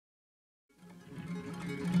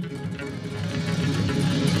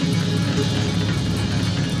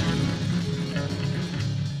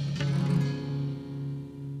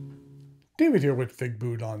David here with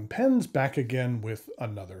Figboot on Pens, back again with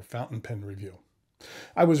another fountain pen review.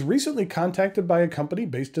 I was recently contacted by a company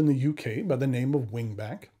based in the UK by the name of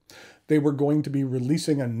Wingback. They were going to be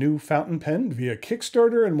releasing a new fountain pen via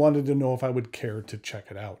Kickstarter and wanted to know if I would care to check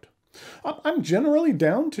it out. I'm generally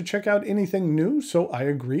down to check out anything new, so I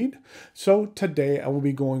agreed. So today I will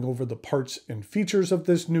be going over the parts and features of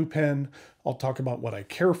this new pen. I'll talk about what I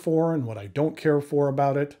care for and what I don't care for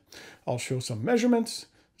about it. I'll show some measurements,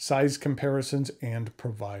 size comparisons, and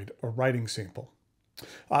provide a writing sample.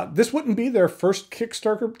 This wouldn't be their first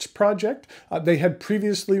Kickstarter project. They had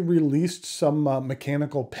previously released some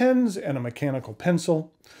mechanical pens and a mechanical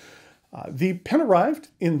pencil. The pen arrived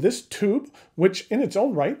in this tube, which in its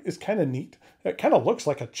own right is kind of neat. It kind of looks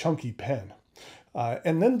like a chunky pen.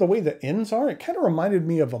 And then the way the ends are, it kind of reminded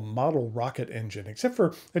me of a model rocket engine, except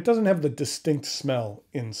for it doesn't have the distinct smell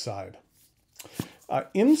inside.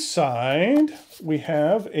 Inside, we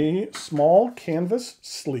have a small canvas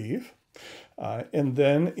sleeve. And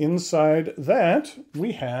then inside that,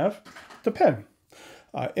 we have the pen.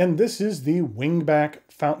 And this is the Wingback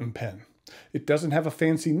Fountain Pen. It doesn't have a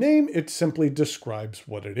fancy name, it simply describes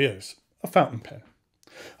what it is, a fountain pen.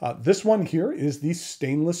 This one here is the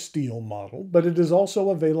stainless steel model, but it is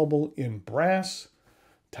also available in brass,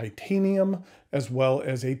 titanium, as well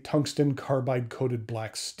as a tungsten carbide coated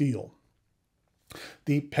black steel.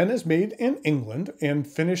 The pen is made in England and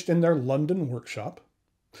finished in their London workshop.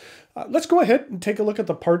 Let's go ahead and take a look at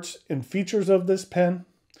the parts and features of this pen.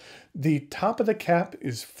 The top of the cap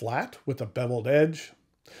is flat with a beveled edge.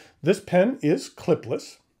 This pen is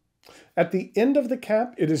clipless. At the end of the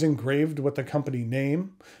cap, it is engraved with the company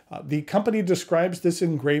name. The company describes this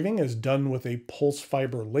engraving as done with a pulse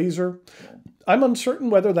fiber laser. I'm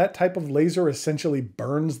uncertain whether that type of laser essentially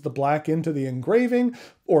burns the black into the engraving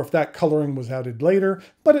or if that coloring was added later,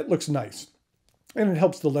 but it looks nice and it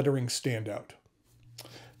helps the lettering stand out.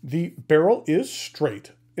 The barrel is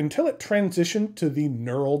straight until it transitioned to the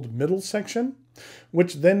knurled middle section,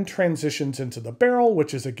 which then transitions into the barrel,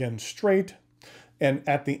 which is again straight. And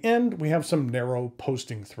at the end, we have some narrow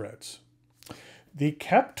posting threads. The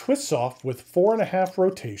cap twists off with 4.5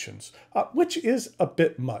 rotations, which is a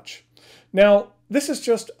bit much. Now, this is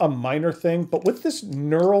just a minor thing, but with this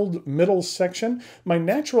knurled middle section, my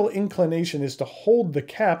natural inclination is to hold the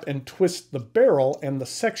cap and twist the barrel and the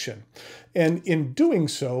section. And in doing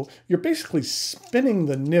so, you're basically spinning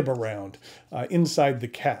the nib around inside the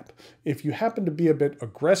cap. If you happen to be a bit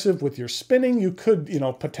aggressive with your spinning, you could,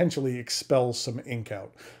 potentially expel some ink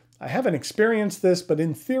out. I haven't experienced this, but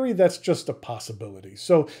in theory, that's just a possibility.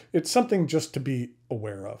 So it's something just to be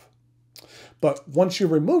aware of. But once you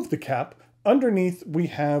remove the cap, underneath we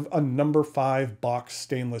have a number 5 Bock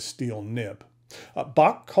stainless steel nib.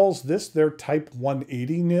 Bock calls this their Type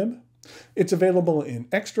 180 nib. It's available in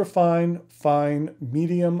extra fine, fine,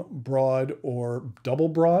 medium, broad, or double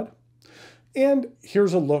broad. And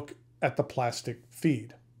here's a look at the plastic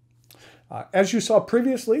feed. As you saw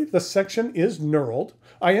previously, the section is knurled.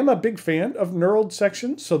 I am a big fan of knurled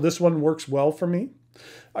sections, so this one works well for me.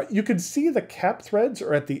 You can see the cap threads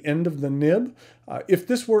are at the end of the nib. If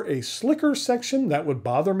this were a slicker section, that would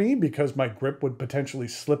bother me because my grip would potentially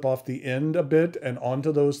slip off the end a bit and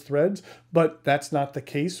onto those threads, but that's not the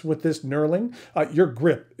case with this knurling. Your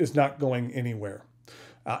grip is not going anywhere.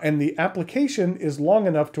 And the application is long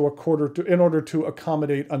enough in order to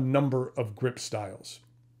accommodate a number of grip styles.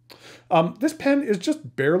 This pen is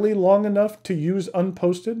just barely long enough to use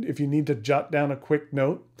unposted if you need to jot down a quick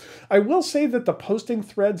note. I will say that the posting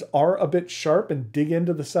threads are a bit sharp and dig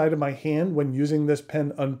into the side of my hand when using this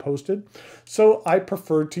pen unposted, so I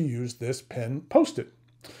prefer to use this pen posted.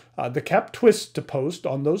 The cap twists to post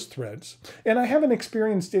on those threads, and I haven't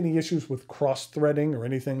experienced any issues with cross-threading or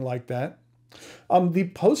anything like that. The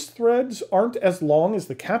post threads aren't as long as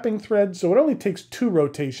the capping threads, so it only takes 2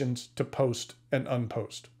 rotations to post and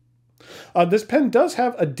unpost. This pen does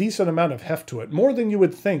have a decent amount of heft to it, more than you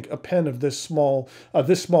would think a pen of this small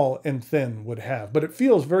and thin would have, but it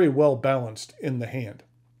feels very well balanced in the hand.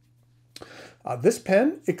 This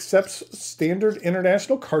pen accepts standard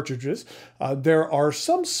international cartridges. There are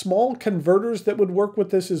some small converters that would work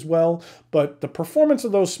with this as well, but the performance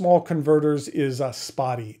of those small converters is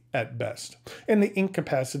spotty at best, and the ink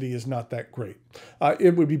capacity is not that great.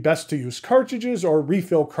 It would be best to use cartridges or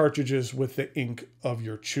refill cartridges with the ink of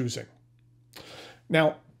your choosing.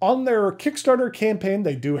 Now, on their Kickstarter campaign,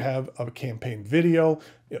 they do have a campaign video.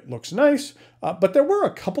 It looks nice, but there were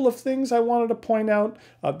a couple of things I wanted to point out.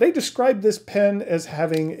 They described this pen as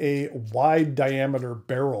having a wide diameter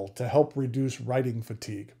barrel to help reduce writing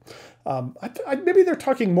fatigue. Maybe they're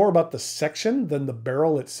talking more about the section than the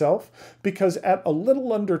barrel itself, because at a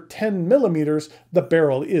little under 10 millimeters, the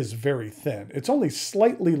barrel is very thin. It's only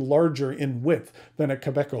slightly larger in width than a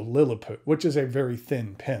Kaweco Lilliput, which is a very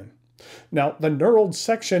thin pen. Now, the knurled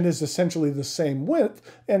section is essentially the same width,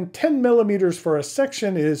 and 10 millimeters for a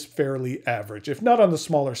section is fairly average, if not on the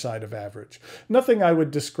smaller side of average. Nothing I would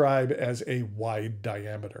describe as a wide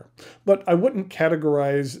diameter, but I wouldn't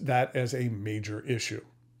categorize that as a major issue.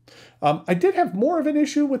 I did have more of an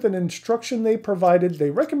issue with an instruction they provided. They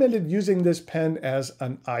recommended using this pen as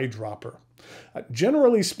an eyedropper.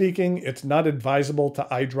 Generally speaking, it's not advisable to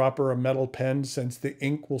eyedropper a metal pen since the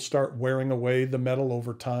ink will start wearing away the metal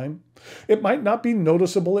over time. It might not be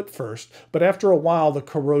noticeable at first, but after a while the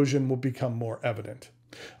corrosion will become more evident.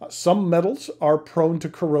 Some metals are prone to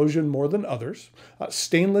corrosion more than others.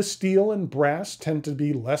 Stainless steel and brass tend to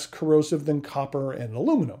be less corrosive than copper and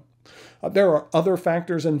aluminum. There are other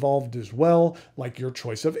factors involved as well, like your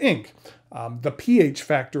choice of ink. The pH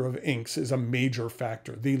factor of inks is a major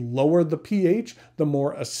factor. The lower the pH, the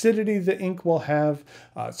more acidity the ink will have.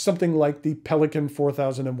 Something like the Pelikan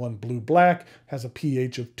 4001 Blue Black has a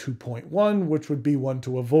pH of 2.1, which would be one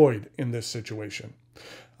to avoid in this situation.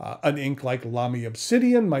 An ink like Lamy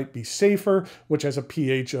Obsidian might be safer, which has a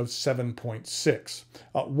pH of 7.6.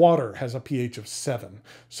 Water has a pH of 7.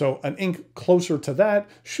 So an ink closer to that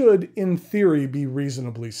should, in theory, be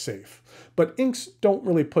reasonably safe. But inks don't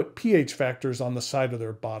really put pH factors on the side of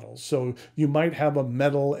their bottles. So you might have a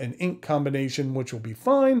metal and ink combination which will be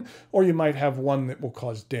fine, or you might have one that will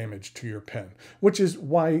cause damage to your pen, which is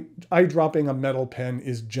why eyedropping a metal pen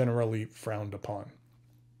is generally frowned upon.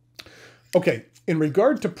 Okay, in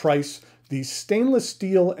regard to price, the stainless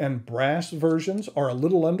steel and brass versions are a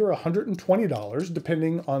little under $120,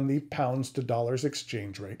 depending on the pounds to dollars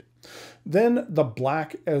exchange rate. Then the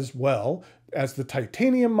black as well as the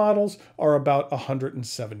titanium models are about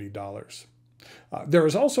 $170. There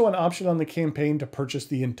is also an option on the campaign to purchase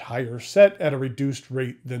the entire set at a reduced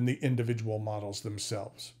rate than the individual models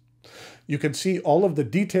themselves. You can see all of the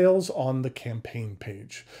details on the campaign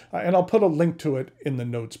page, and I'll put a link to it in the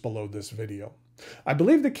notes below this video. I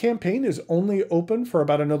believe the campaign is only open for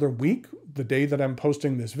about another week, the day that I'm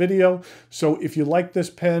posting this video, so if you like this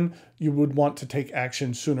pen, you would want to take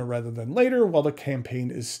action sooner rather than later while the campaign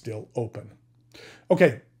is still open.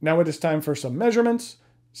 Okay, now it is time for some measurements,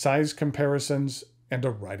 size comparisons, and a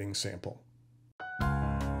writing sample.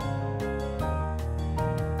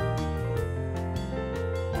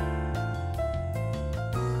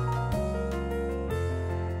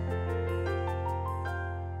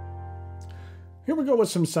 Here we go with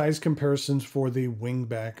some size comparisons for the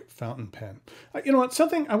Wingback Fountain Pen. You know what,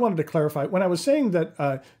 something I wanted to clarify. When I was saying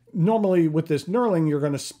that normally with this knurling, you're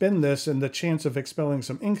going to spin this and the chance of expelling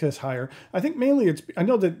some ink is higher, I think mainly it's, I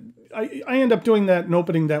know that I end up doing that and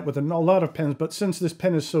opening that with a lot of pens, but since this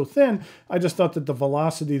pen is so thin, I just thought that the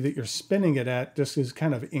velocity that you're spinning it at just is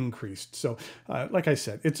kind of increased. So like I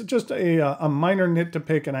said, it's just a minor nit to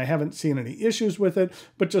pick and I haven't seen any issues with it,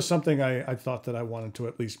 but just something I thought that I wanted to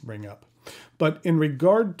at least bring up. But in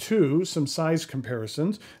regard to some size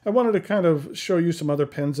comparisons, I wanted to kind of show you some other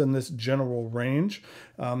pens in this general range.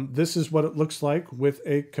 This is what it looks like with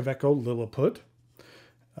a Kaweco Lilliput.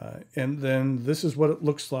 And then this is what it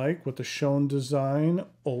looks like with the Shown Design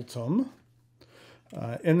Ultim.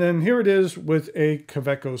 And then here it is with a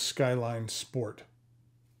Kaweco Skyline Sport.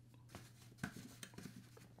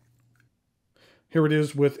 Here it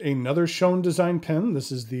is with another Shown Design pen.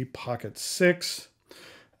 This is the Pocket 6.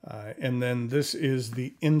 And then this is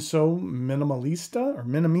the Inso Minimalista, or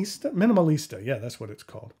Minimalista, yeah, that's what it's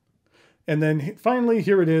called. And then finally,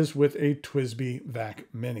 here it is with a TWSBI Vac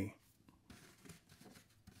Mini.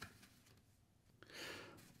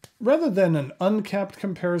 Rather than an uncapped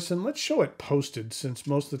comparison, let's show it posted, since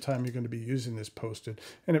most of the time you're going to be using this posted.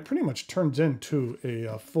 And it pretty much turns into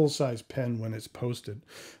a full-size pen when it's posted.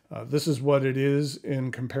 This is what it is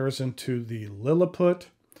in comparison to the Lilliput.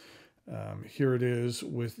 Here it is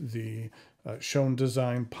with the Shown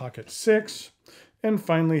Design Pocket 6. And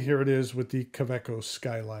finally, here it is with the Kaweco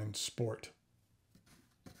Skyline Sport.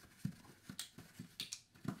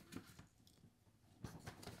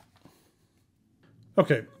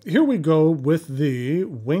 Okay, here we go with the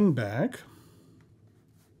Wingback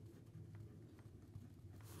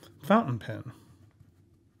Fountain Pen.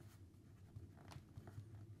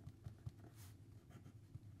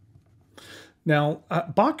 Now,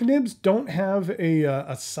 Bock nibs don't have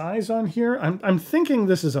a size on here. I'm thinking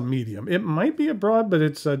this is a medium. It might be a broad, but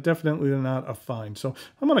it's definitely not a fine. So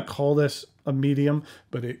I'm going to call this a medium,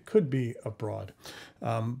 but it could be a broad.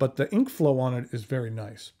 But the ink flow on it is very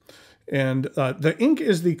nice. And the ink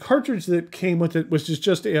is the cartridge that came with it, which is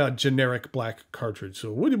just a generic black cartridge.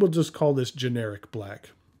 So we'll just call this generic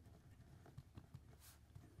black.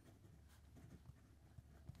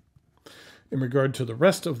 In regard to the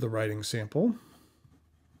rest of the writing sample,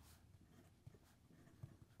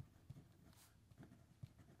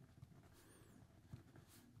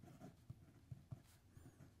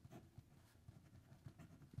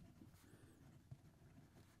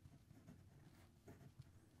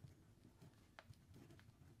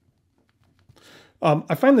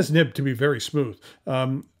 I find this nib to be very smooth.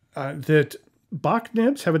 That Bock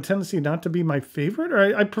nibs have a tendency not to be my favorite.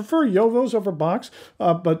 Or I prefer Jovos over Bocks,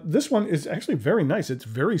 but this one is actually very nice. It's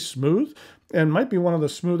very smooth and might be one of the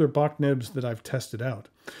smoother Bock nibs that I've tested out.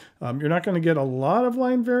 You're not going to get a lot of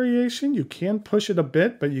line variation. You can push it a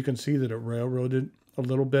bit, but you can see that it railroaded a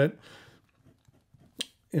little bit.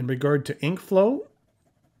 In regard to ink flow,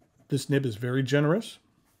 this nib is very generous.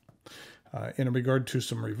 In regard to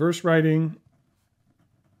some reverse writing,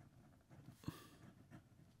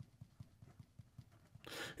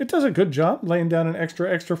 it does a good job laying down an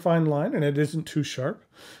extra fine line, and it isn't too sharp.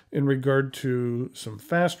 In regard to some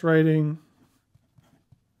fast writing,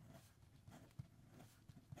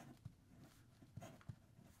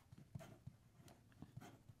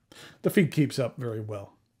 the feed keeps up very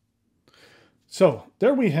well. So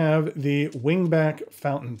there we have the Wingback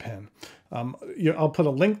Fountain Pen. I'll put a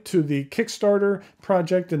link to the Kickstarter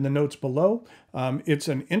project in the notes below. It's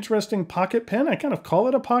an interesting pocket pen. I kind of call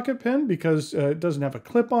it a pocket pen because it doesn't have a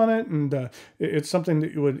clip on it, and it's something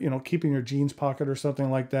that you would, keep in your jeans pocket or something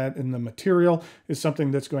like that. And the material is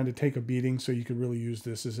something that's going to take a beating, so you could really use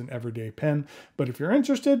this as an everyday pen. But if you're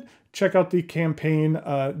interested, check out the campaign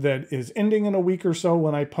that is ending in a week or so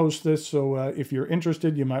when I post this. So if you're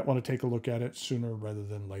interested, you might want to take a look at it sooner rather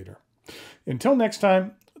than later. Until next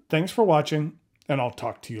time, thanks for watching, and I'll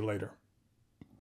talk to you later.